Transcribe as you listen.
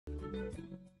We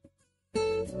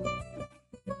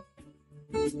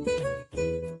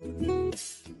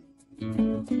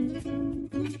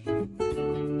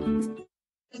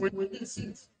need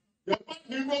seats. The back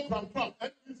Nero from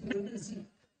at least we need seats.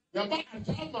 The back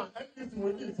Achama at least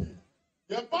we need seats.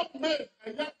 The back May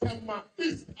and Yakama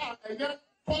is a young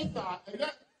Costa, a young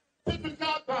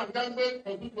typical brand government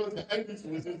for people at least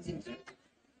we need seats.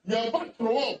 The back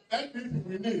Pro at least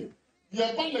we need.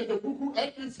 The back like the Buku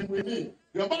at least we need.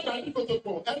 The back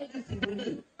Anticoto at least we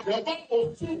need. The back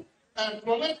Osu and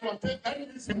Prolet Content at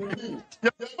least we need.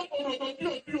 The back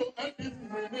Onodio at least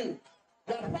we need.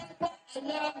 The back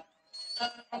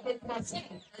about myself,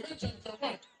 I mentioned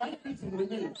I think we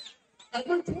need. I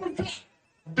want to look at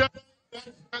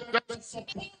the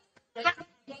support that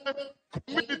the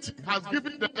community has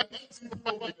given the NCC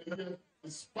over the year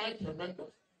is quite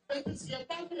tremendous. And this year,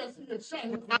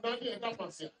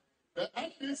 the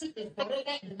NCC is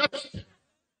forever indebted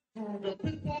to the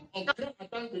people of Grand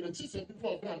Adangue, the chiefs and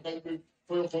people of Grand Adangue,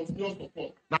 for your continuous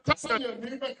support. Now,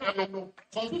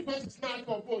 consequences now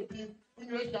for both the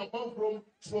English come from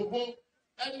Trobo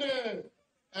and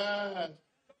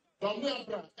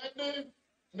Domiabra and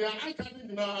the Ankani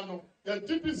Nano, the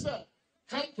GP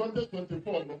come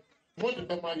 2024. What did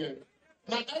the Maya?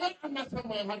 Now, I am not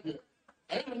some idea.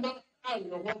 I am not out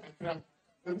of one crap.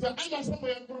 And the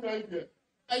Amasaman good idea.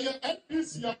 And your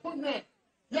NPC, your Puna,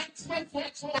 yes,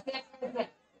 that's what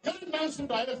young man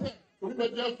should I say, we may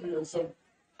get free and so.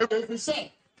 If we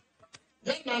say,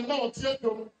 young man, no,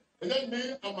 Tiago, and then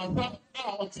me, Amasa,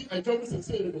 I don't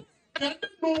say, I don't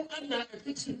know, I'm not a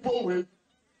teaching poet.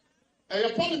 And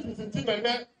your politics in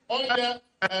Tina, all their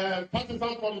partisan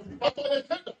politics, but all the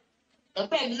tender. The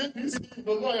prime APC,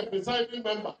 the lawyer presiding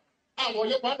member. I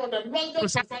was one of the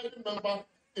longest presiding member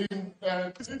in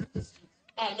this district.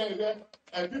 And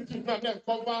this is not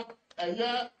cover a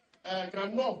year,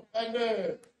 Grandma, and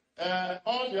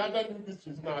all the other new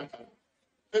districts now.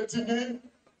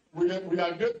 We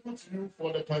are grateful to you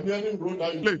for the pioneering role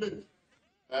that you played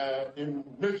in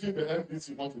making the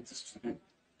NPC what it is today.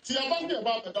 See,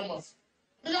 about the Damas.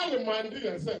 They are reminding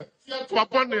and say,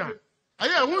 Paponia,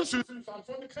 I want to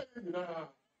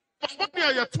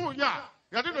Paponia, you're 2 years.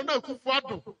 You didn't know who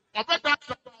Fado. I bet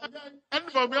that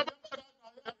and for me,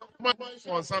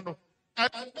 my son.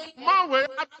 And my way,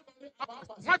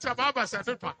 much about us at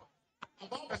the time.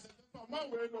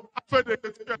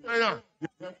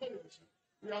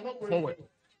 We are not going forward.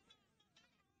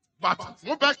 But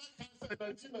go back to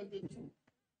 1992.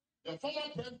 The former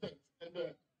president and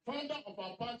the founder of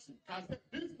our party has said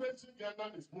this nation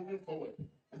Ghana is moving forward.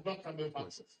 It's not coming back.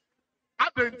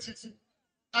 Identity.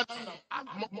 Ghana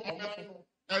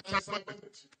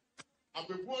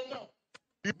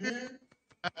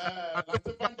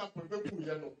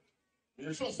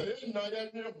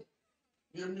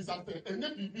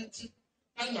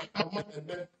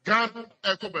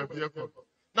echo baby echo.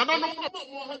 No,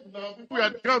 we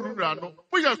are Garurano.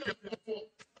 We are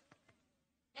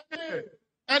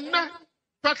and now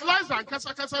fertilizer and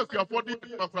Casacasa, if you are 40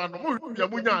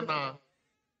 Yamunyana.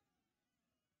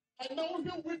 And now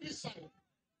we decide.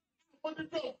 What the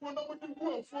dog,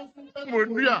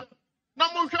 when we are now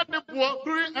we had the poor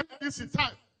during NPC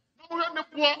time. Now we had the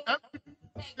poor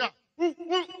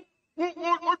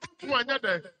who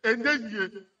another and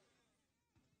then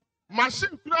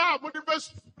machine crowd with the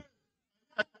best.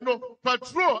 No,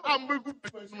 patrol, I'm good,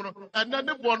 and then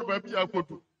the one baby I could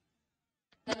do.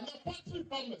 And the party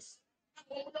promise.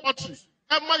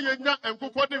 And my young and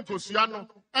Cocodin Cosiano,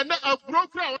 and then a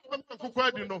broke out of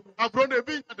Cocodino, I brought a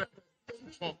bit.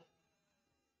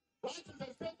 What is the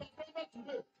state of Ghana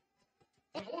today?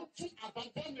 I want to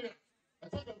abandon it.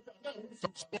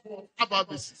 About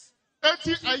this.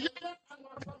 80 a year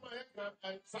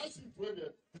and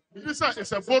this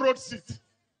is a borrowed seat.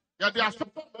 Yeah, they are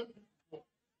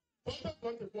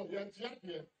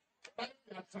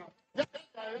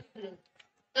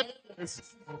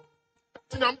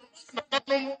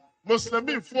 2024,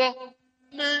 Muslim for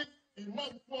any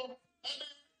imam for any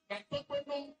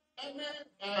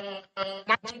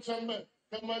management,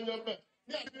 commandment.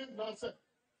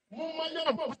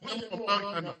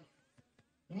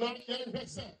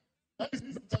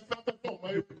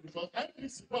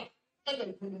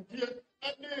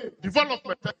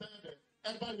 Development.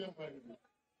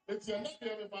 It's not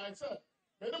the by sir.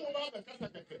 Madam about the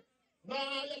Catacake. Now I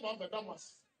am the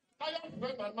Damas. I am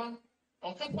Frenana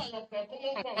or Capa of the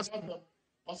common farm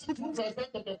or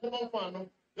 6% of the common farm.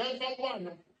 Then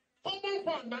one. Common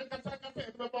farm, Nancataka,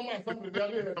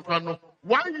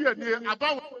 1 year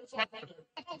about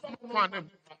one.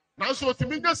 Now, so to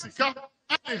me, Jessica,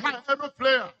 I had every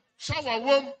player, shower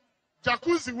room,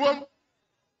 jacuzzi room,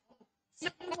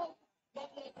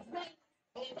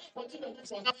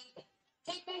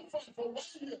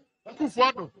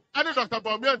 Kufuado, and Dr.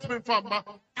 Bamian to farmer,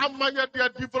 and my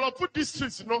develop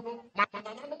districts, no,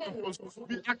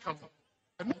 be account.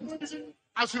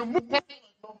 As you move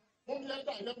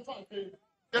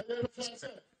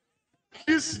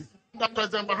this, that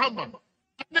President Mahama,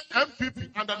 MPP,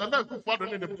 and another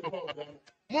Kufuado in the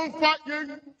Mumfa,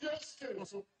 yes,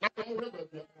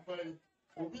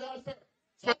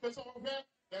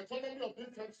 the economy of this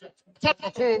country. Top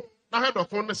of home, now head of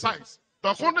the size.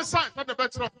 The whole size, not the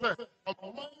better of that. But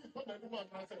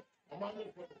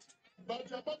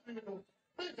you are not doing it.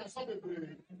 Make a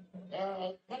summary.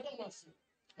 Madam Massey,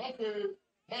 not the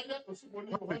Maya to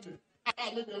Suboni.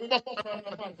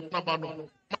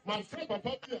 My friend,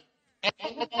 Papa,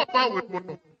 Papa with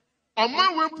Mono. A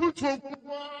man will put you on the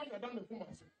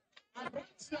Kumasi. I brought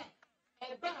here. I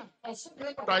brought a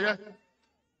super diet.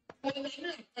 And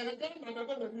again,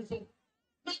 another reason.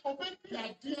 Now, obey the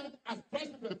idea as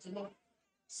president, you know.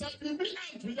 So, if we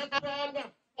add to your brother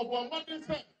of our mother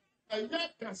said, a young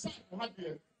person had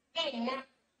here, no man,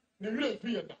 the real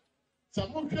fear. So,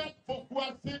 Mukia, for who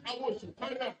I say I was to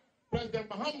find out President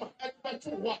Mahama at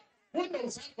Batua. Who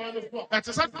knows how to do that?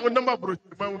 Is that one number, Bruce?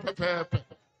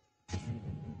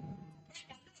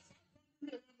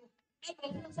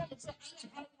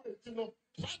 You know,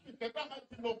 change,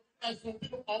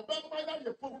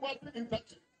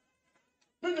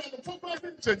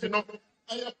 you know,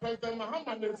 I President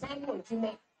Mahama and Samuel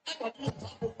Tuma, and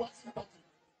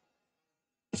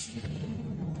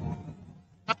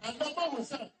the was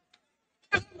said,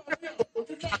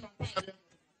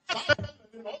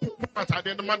 I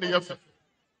didn't money. You know,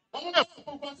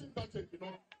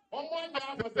 on one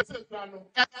was the same plan,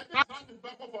 and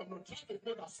back of no traffic,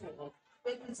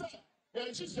 when we said,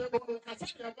 and she said, and go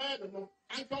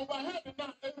ahead and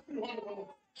not everyone,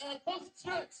 and post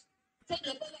straight.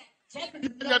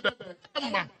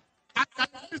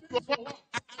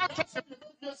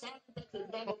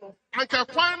 Anka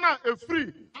kwana e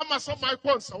free Amasaman my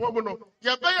cons awono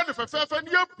ye beya ne fefe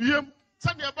ne abiem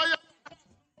se ne beya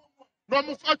no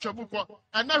mo atwa mu ko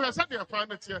and na hwe se ne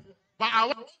kwana tie but I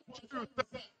want to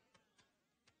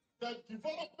the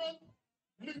development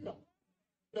leader,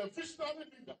 the visionary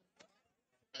leader,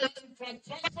 the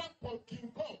infrastructure for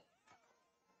King Kong.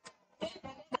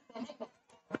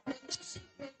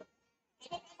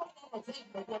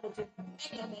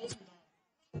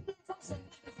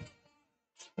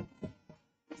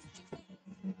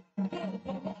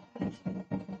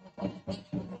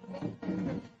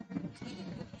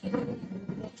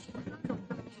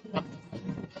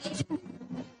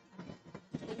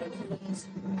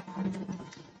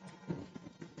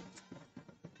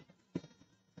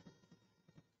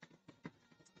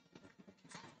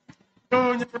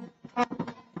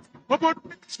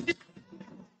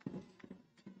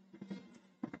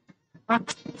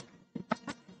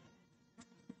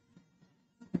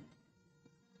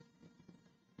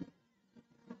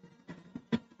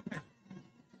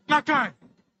 Nakai.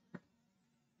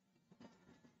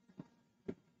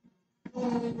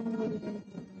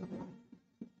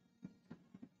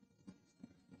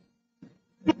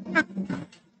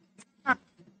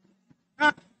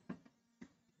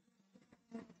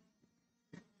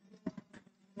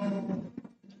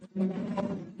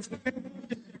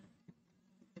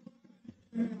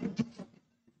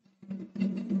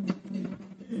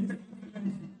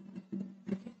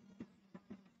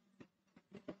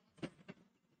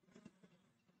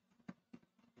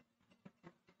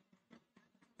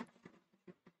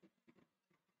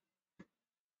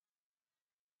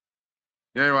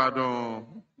 Yeah, I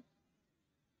don't.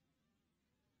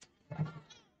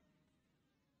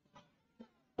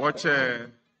 Watch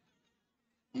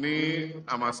ni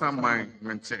Amasaman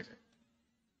menche.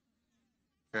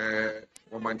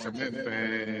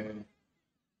 Womanchame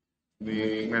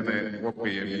ni mene wope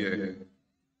ye.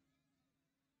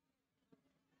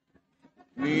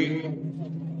 Ni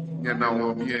yana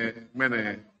wobie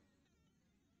mene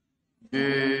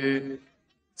ye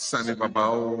sani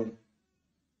babao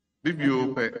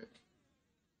bibio pe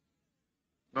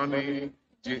noni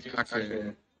ji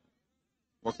ake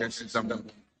woke sidam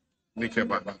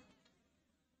nikeba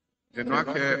jeno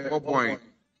ake oboy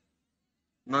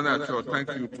noni acho thank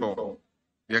you to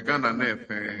ye Ghana na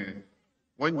efe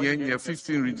one year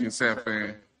 15 regions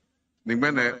efe ni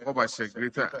mene obashe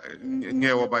greater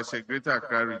nye obashe greater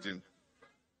Accra region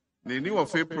ni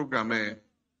wofe program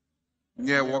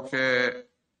nye woke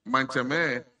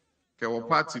manchame ke wo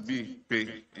party bi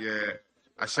pe ye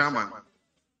Amasaman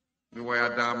ni wo ya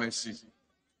damesi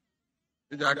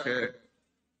ija ke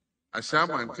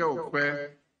Amasaman ke o pe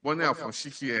boni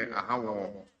afonshiki aha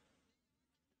wo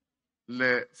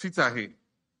le fitahi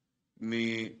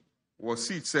ni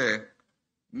wasi say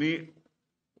ni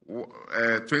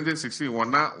 2016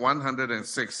 wana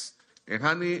 106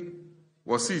 ehani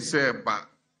wasi say ba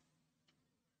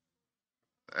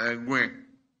gwen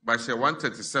ba she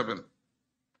 137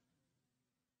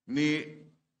 ni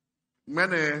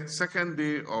many second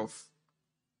day of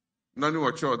nani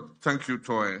wacho thank you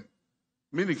toy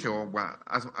minike ogba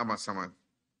Amasaman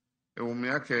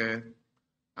ewumiake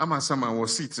Amasaman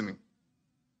was sitting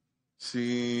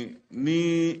si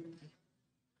ni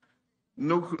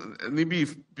no ni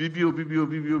bibio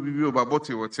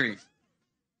baboti wotin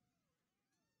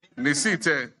ni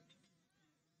site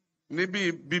ni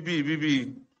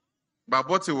bibi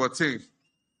baboti wotin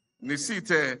ni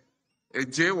site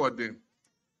eje wodin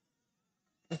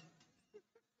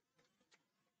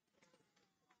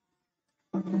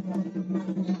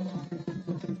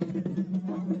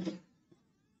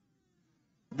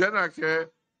Then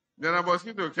I was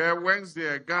going to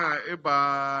Wednesday guy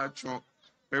eba chon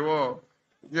ewo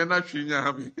nyana twinya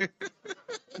habi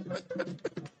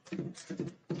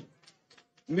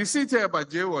ni site eba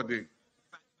je wode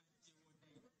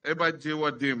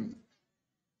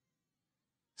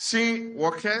si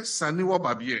woke sani wo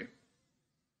babie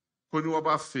koni wo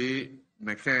ba fe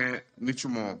neke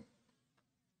nichumo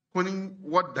koni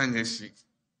wo danyeshi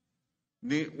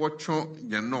ni wo chon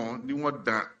nyano ni wo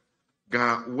da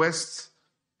ga west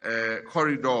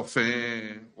corridor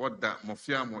fe what that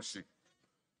mafia moshi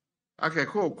okay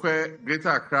cool Greater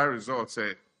Accra result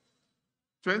say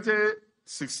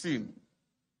 2016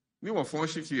 ni wo fon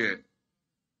shiki here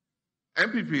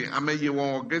MPP amaye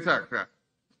won Greater Accra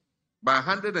by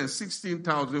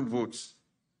 116,000 votes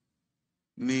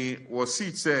ni wo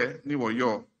seat say ni wo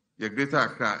yo ye Greater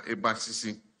Accra e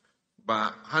basisi by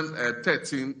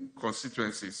 13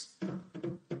 constituencies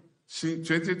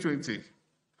 2020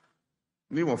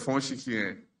 ni mo fon shiki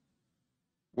en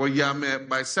wo yame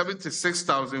by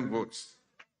 76,000 votes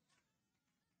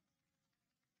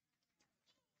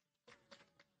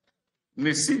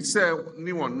ni seat say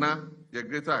ni wona ye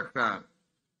Greater Accra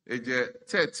eje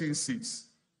 13 seats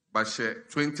but share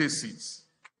 20 seats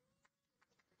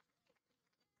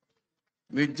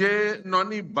ni je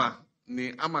noni ba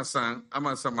ni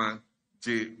Amasaman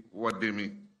je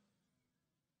wodemi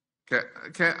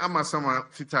ke Amasaman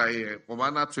fitaye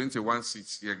wabana 21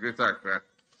 seats ye Greater Accra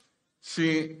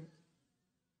she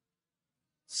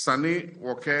sani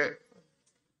woke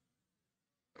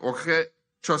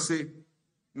chose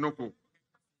noko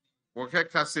woke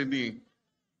kaseni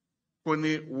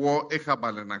koni wo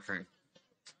ekabale nakan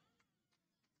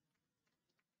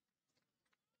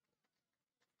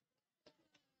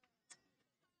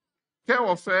ke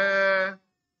wo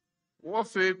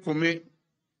fe komi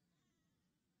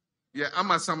ye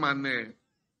Amasaman ne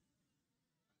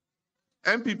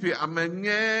MPP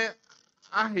amenye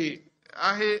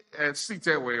ahe seat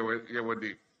we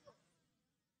wodi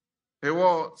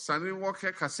ewo sani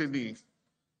woke kaseni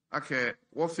ake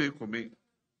wo fe komi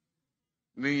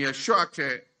ni ye sure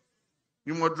ake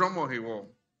nyumodromo hewo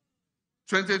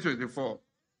 2024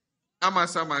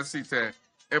 Amasaman seat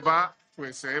eba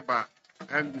kwese eba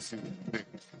NDC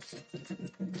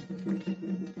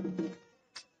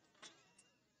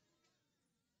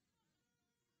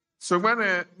so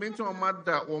when minto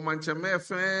amada wo mancheme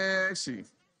fe si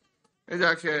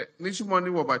eja ke nishimoni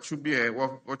wo bachubi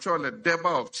wo chole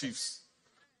Durbar of Chiefs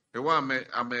e wa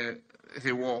ame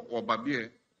hewo wo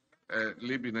babie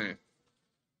libine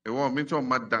e wo minto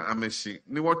amada ameshi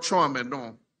ni wo cho ame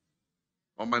no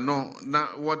o ma no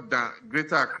na wo da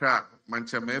Greater Accra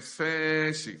mancheme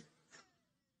fe si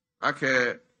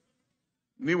ake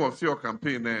ni wo fi o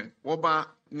campaign wo ba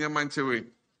nye manchewe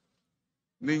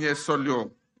ni nye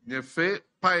solio nye fe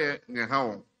paye nye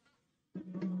hao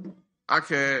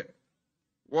ake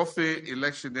wofe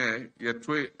election ye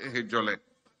twe hejole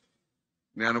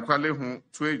ni anukwale hu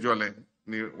twe jole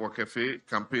ni wokefe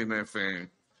campaign fe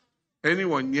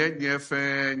anyone nye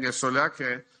fe nye sole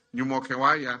ake nyumoke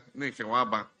waya ni ke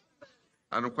waba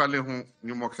anukwale hu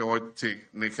nyumoke wote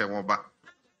ni ke woba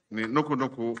ni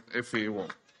noku efe wo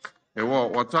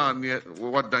ewo wata ni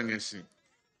wadanyeshi.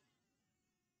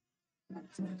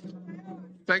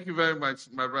 Thank you very much,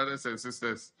 my brothers and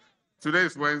sisters. Today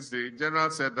is Wednesday. General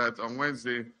said that on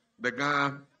Wednesday, the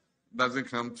Ghana doesn't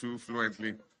come too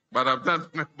fluently, but I've done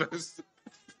my best.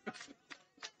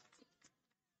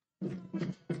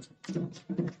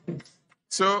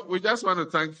 So we just want to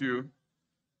thank you.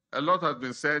 A lot has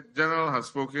been said. General has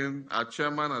spoken. Our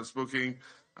chairman has spoken.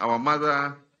 Our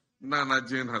mother, Nana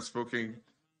Jane, has spoken.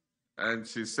 And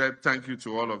she said thank you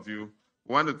to all of you.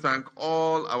 We want to thank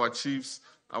all our chiefs,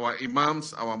 our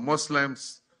imams, our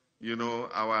Muslims,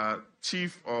 our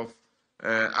chief of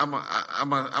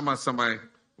Amasaman.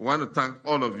 We want to thank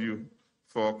all of you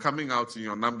for coming out in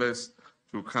your numbers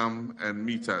to come and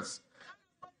meet us.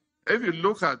 If you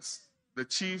look at the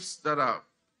chiefs that are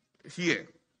here,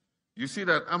 you see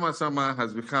that Amasaman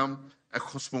has become a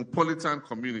cosmopolitan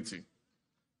community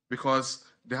because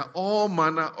there are all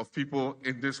manner of people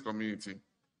in this community.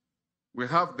 We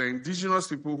have the indigenous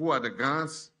people who are the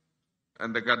Gans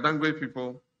and the Gadangwe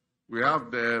people. We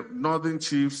have the northern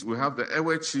chiefs. We have the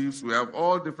Ewe chiefs. We have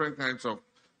all different kinds of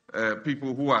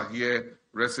people who are here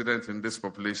resident in this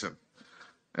population.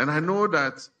 And I know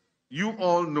that you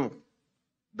all know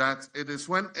that it is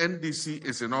when NDC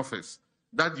is in office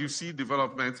that you see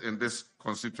development in this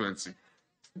constituency.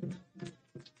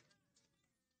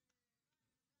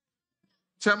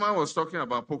 Chairman was talking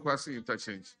about Pokwasi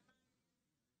interchange.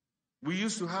 We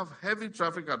used to have heavy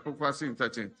traffic at Pokwasi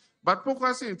interchange, but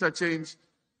Pokwasi interchange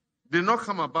did not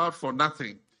come about for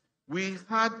nothing. We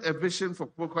had a vision for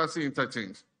Pokwasi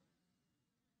interchange.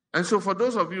 And so for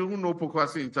those of you who know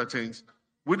Pokwasi interchange,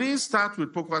 we didn't start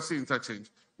with Pokwasi interchange.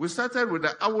 We started with the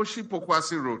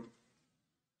Awoshi-Pokwasi road.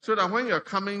 So that when you're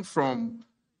coming from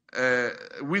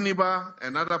Winneba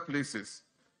and other places,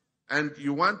 and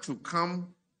you want to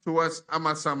come towards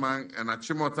Amasaman and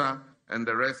Achimota and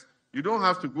the rest, you don't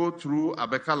have to go through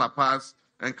Abeka La Paz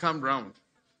and come round.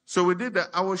 So we did the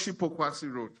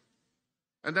Awoshi-Pokwasi road.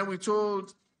 And then we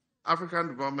told African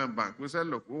Development Bank, we said,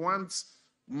 look, we want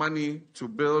money to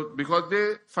build, because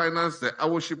they financed the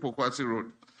Awoshi-Pokwasi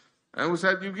road. And we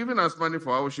said, you've given us money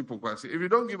for Awoshi-Pokwasi. If you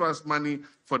don't give us money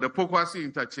for the Pokwasi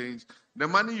interchange, the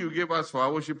money you gave us for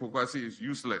Awoshi-Pokwasi is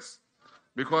useless.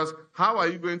 Because how are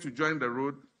you going to join the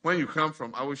road when you come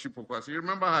from Awoshi-Pokwasi? You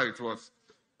remember how it was.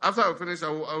 After we finish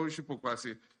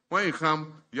Awoshi-Pokwasi, when you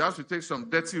come, you have to take some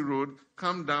dirty road,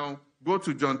 come down, go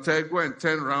to John Tay, go and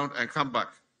turn around and come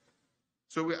back.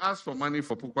 So we asked for money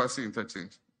for Pokwasi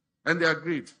interchange. And they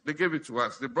agreed. They gave it to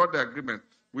us. They brought the agreement.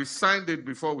 We signed it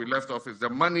before we left office. The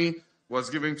money was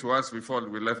given to us before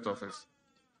we left office.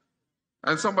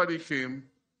 And somebody came,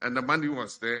 and the money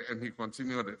was there, and he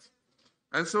continued it.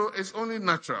 And so it's only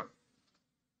natural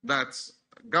that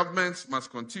governments must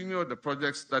continue the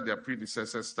projects that their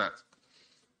predecessors start.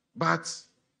 But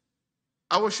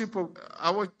our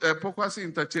Pokwasi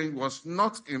interchange was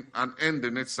not an end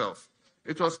in itself.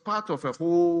 It was part of a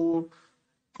whole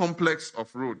complex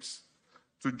of roads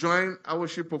to join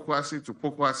Awoshi-Pokwasi to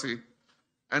Pokwasi.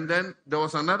 And then there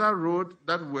was another road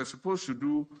that we were supposed to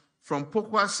do from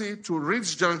Pokwasi to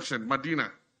Ridge Junction,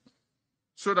 Medina,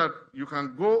 so that you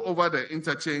can go over the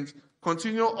interchange,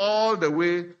 continue all the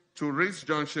way to Ridge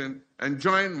Junction and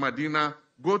join Medina,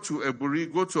 go to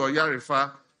Eburi, go to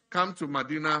Oyarifa, come to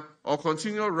Medina, or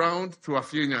continue round to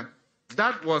Afienya.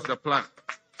 That was the plan.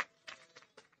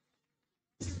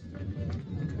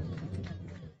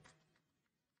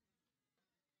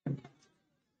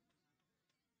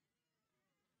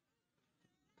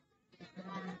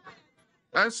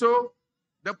 And so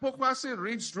the Pokwasi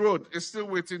Ridge Road is still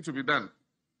waiting to be done.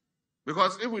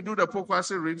 Because if we do the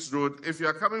Pokwasi Ridge Road, if you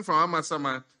are coming from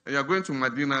Amasaman and you are going to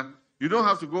Medina, you don't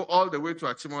have to go all the way to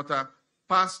Achimota,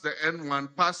 past the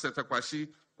N1, past Setakwashi,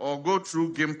 or go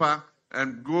through Gimpa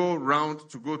and go round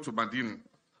to go to Medina.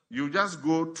 You just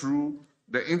go through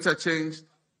the interchange,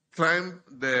 climb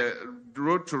the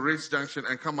road to Ridge Junction,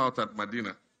 and come out at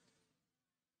Medina.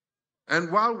 And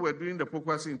while we're doing the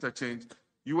Pokwasi interchange,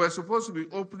 you were supposed to be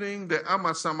opening the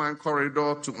Amasaman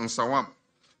corridor to Nsawam,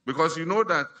 because you know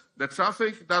that the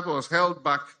traffic that was held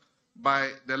back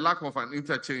by the lack of an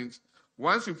interchange,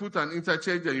 once you put an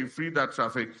interchange and you free that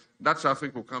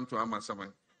traffic will come to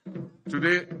Amasaman.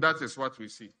 Today, that is what we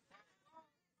see.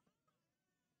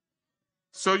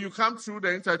 So you come through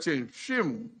the interchange,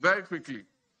 very quickly,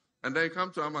 and then you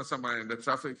come to Amasaman and the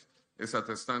traffic is at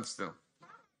a standstill.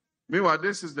 Meanwhile,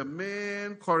 this is the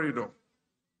main corridor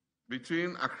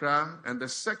between Accra and the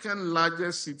second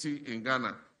largest city in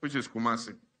Ghana, which is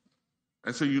Kumasi.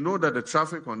 And so you know that the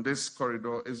traffic on this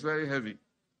corridor is very heavy.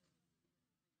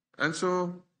 And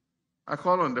so I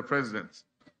call on the president.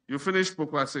 You finish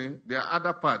Pokwasi, there are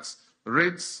other parts.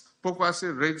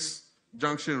 Pokwasi Ridge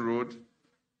Junction Road,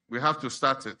 we have to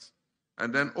start it.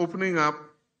 And then opening up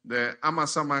the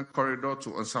Amasaman corridor to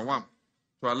Nsawam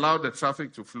to allow the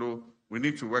traffic to flow, we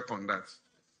need to work on that.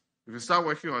 If you start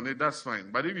working on it, that's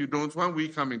fine. But if you don't, when we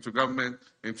come into government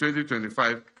in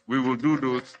 2025, we will do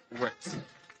those works.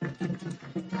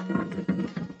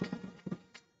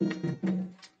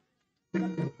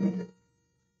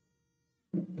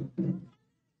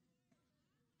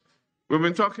 We've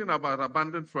been talking about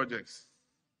abandoned projects.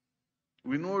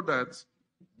 We know that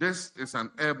this is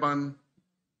an urban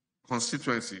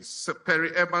constituency,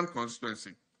 peri-urban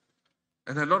constituency.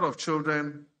 And a lot of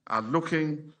children are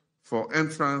looking for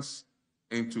entrance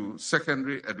into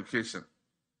secondary education.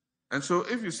 And so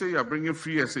if you say you're bringing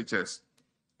free SHS,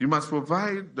 you must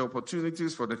provide the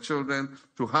opportunities for the children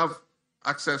to have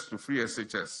access to free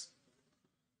SHS.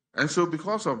 And so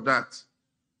because of that,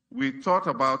 we thought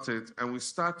about it and we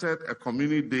started a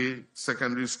community day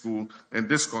secondary school in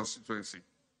this constituency.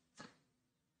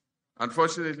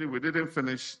 Unfortunately, we didn't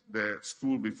finish the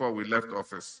school before we left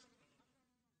office.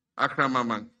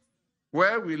 Amasaman.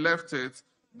 Where we left it,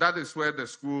 that is where the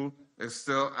school is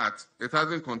still at. It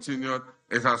hasn't continued.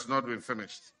 It has not been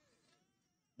finished.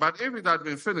 But if it had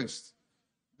been finished,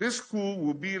 this school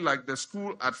will be like the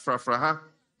school at Frafraha.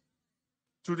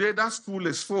 Today, that school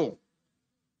is full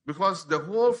because the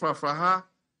whole Frafraha,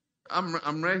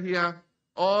 I'm here,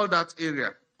 all that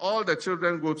area, all the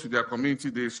children go to their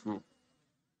community day school.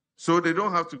 So they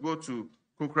don't have to go to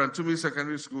Kukrantumi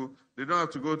Secondary School. They don't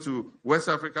have to go to West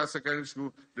Africa Secondary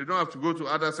School. They don't have to go to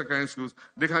other secondary schools.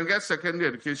 They can get secondary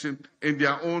education in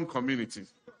their own community.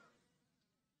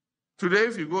 Today,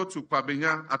 if you go to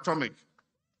Kwabenya Atomic,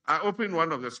 I opened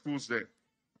one of the schools there.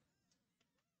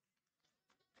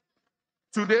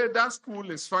 Today, that school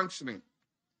is functioning.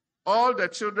 All the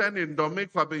children in Dome,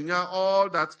 Kwabenya, all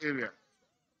that area,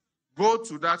 go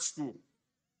to that school.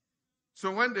 So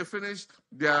when they finish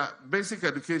their basic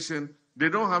education, they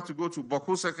don't have to go to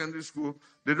Boko Secondary School.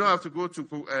 They don't have to go to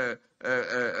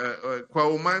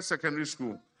Kwaumai Secondary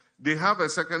School. They have a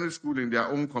secondary school in their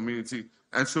own community,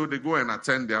 and so they go and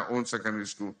attend their own secondary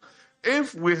school.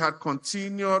 If we had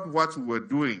continued what we were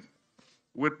doing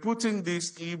with putting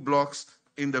these e-blocks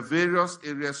in the various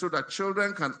areas so that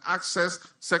children can access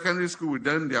secondary school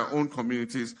within their own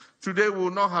communities, today we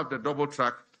will not have the double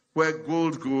track where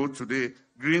gold go today,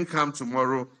 green come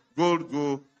tomorrow, gold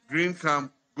go, green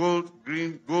come, gold,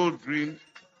 green, gold, green.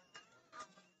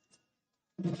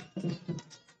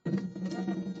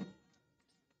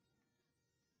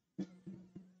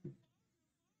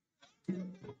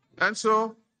 And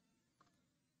so,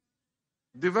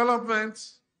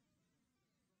 development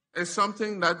is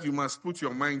something that you must put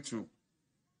your mind to.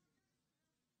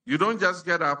 You don't just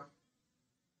get up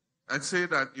and say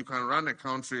that you can run a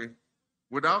country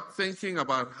without thinking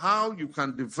about how you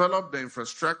can develop the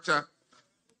infrastructure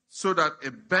so that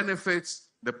it benefits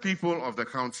the people of the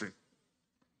country.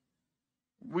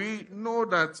 We know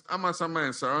that Amasaman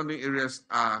and surrounding areas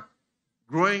are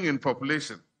growing in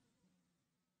population.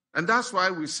 And that's why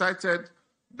we cited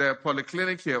the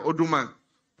polyclinic here, Oduman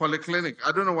Polyclinic.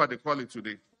 I don't know what they call it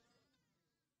today.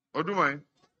 Oduman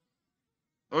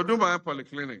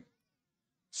Polyclinic.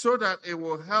 So that it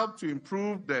will help to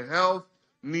improve the health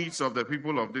needs of the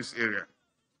people of this area.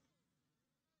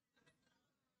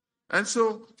 And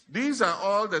so these are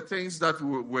all the things that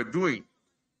we're doing.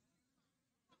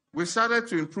 We started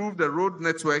to improve the road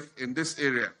network in this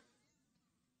area.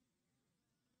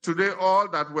 Today, all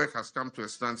that work has come to a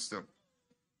standstill.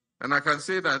 And I can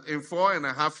say that in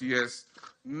 4.5 years,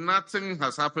 nothing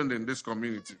has happened in this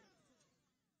community.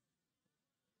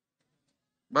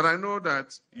 But I know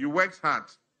that you worked hard.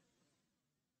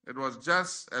 It was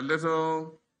just a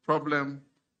little problem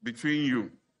between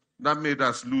you that made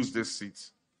us lose this seat.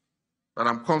 But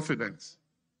I'm confident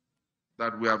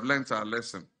that we have learned our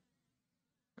lesson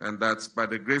and that by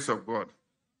the grace of God,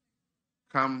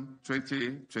 come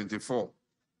 2024,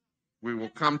 we will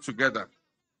come together.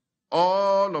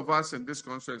 All of us in this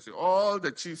constituency, all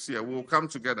the chiefs here will come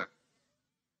together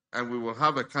and we will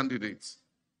have a candidate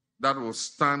that will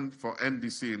stand for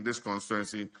NDC in this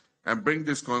constituency and bring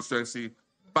this constituency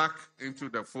back into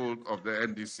the fold of the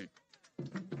NDC.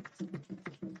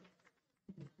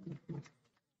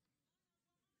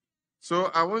 So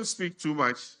I won't speak too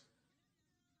much.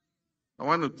 I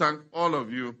want to thank all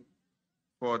of you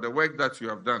for the work that you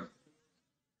have done.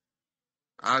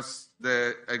 As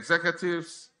the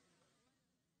executives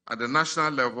at the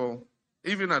national level,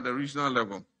 even at the regional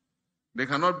level, they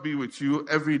cannot be with you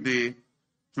every day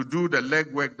to do the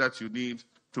legwork that you need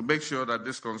to make sure that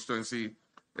this constituency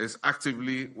is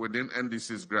actively within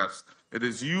NDC's grasp. It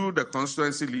is you, the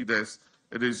constituency leaders,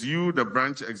 it is you, the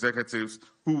branch executives,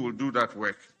 who will do that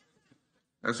work.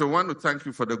 And so I want to thank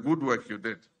you for the good work you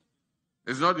did.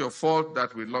 It's not your fault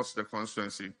that we lost the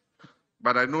constituency.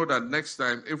 But I know that next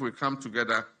time, if we come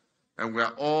together and we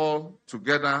are all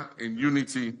together in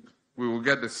unity, we will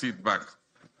get the seat back.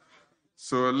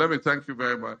 So let me thank you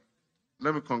very much.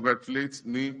 Let me congratulate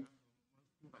me.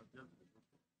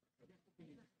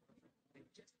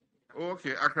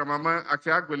 Okay, Akramama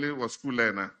Akiagbele was school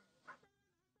learner.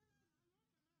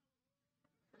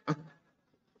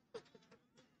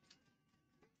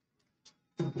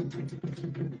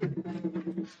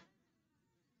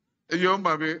 Yo,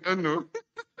 mommy, no.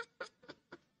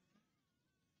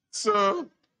 So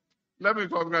let me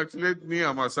congratulate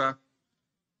Amasa.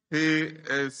 He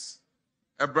is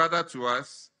a brother to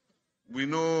us. We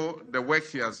know the work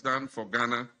he has done for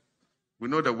Ghana. We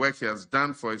know the work he has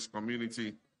done for his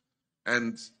community.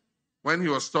 And when he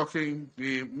was talking,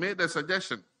 he made a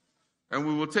suggestion, and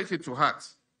we will take it to heart.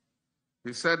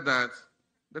 He said that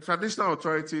the traditional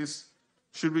authorities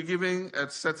should be given a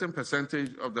certain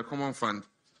percentage of the common fund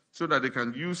so that they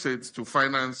can use it to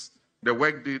finance the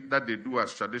work that they do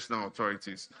as traditional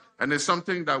authorities. And it's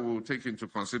something that we'll take into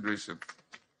consideration.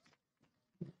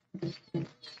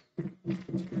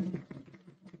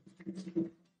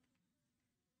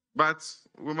 But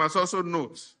we must also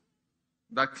note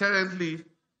that currently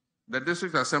the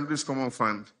District Assembly's Common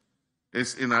Fund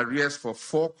is in arrears for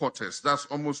 4 quarters. That's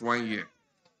almost 1 year.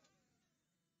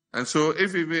 And so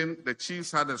if even the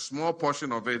chiefs had a small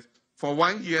portion of it, for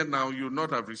 1 year now, you would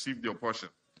not have received your portion.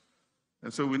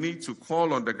 And so we need to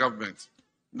call on the government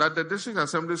that the District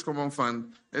Assembly's Common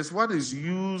Fund is what is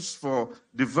used for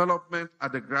development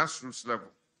at the grassroots level.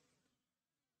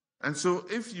 And so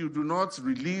if you do not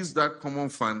release that common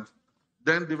fund,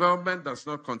 then development does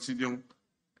not continue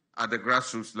at the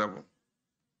grassroots level.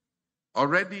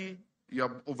 Already,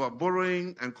 you're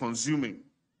over-borrowing and consuming,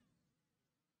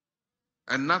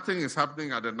 and nothing is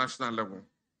happening at the national level.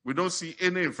 We don't see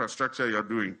any infrastructure you're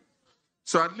doing.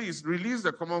 So at least release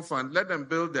the common fund, let them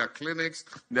build their clinics,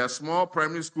 their small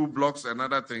primary school blocks and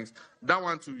other things. That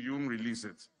one too, you won't release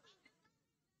it.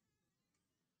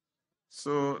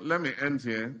 So let me end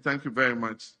here. Thank you very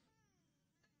much.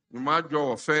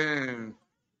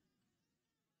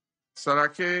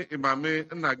 Sarake imame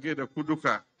nage de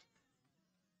kuduka.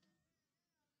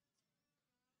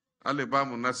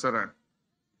 Alibamu nasara.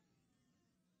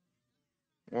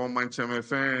 Wọ́n mancheme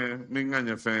fe,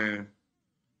 minganye fe,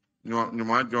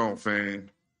 nyuma jo fe,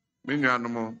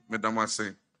 minyanumo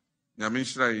medamase,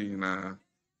 nyamishra na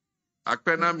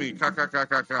akpenami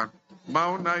kaka,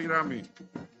 mauna irami.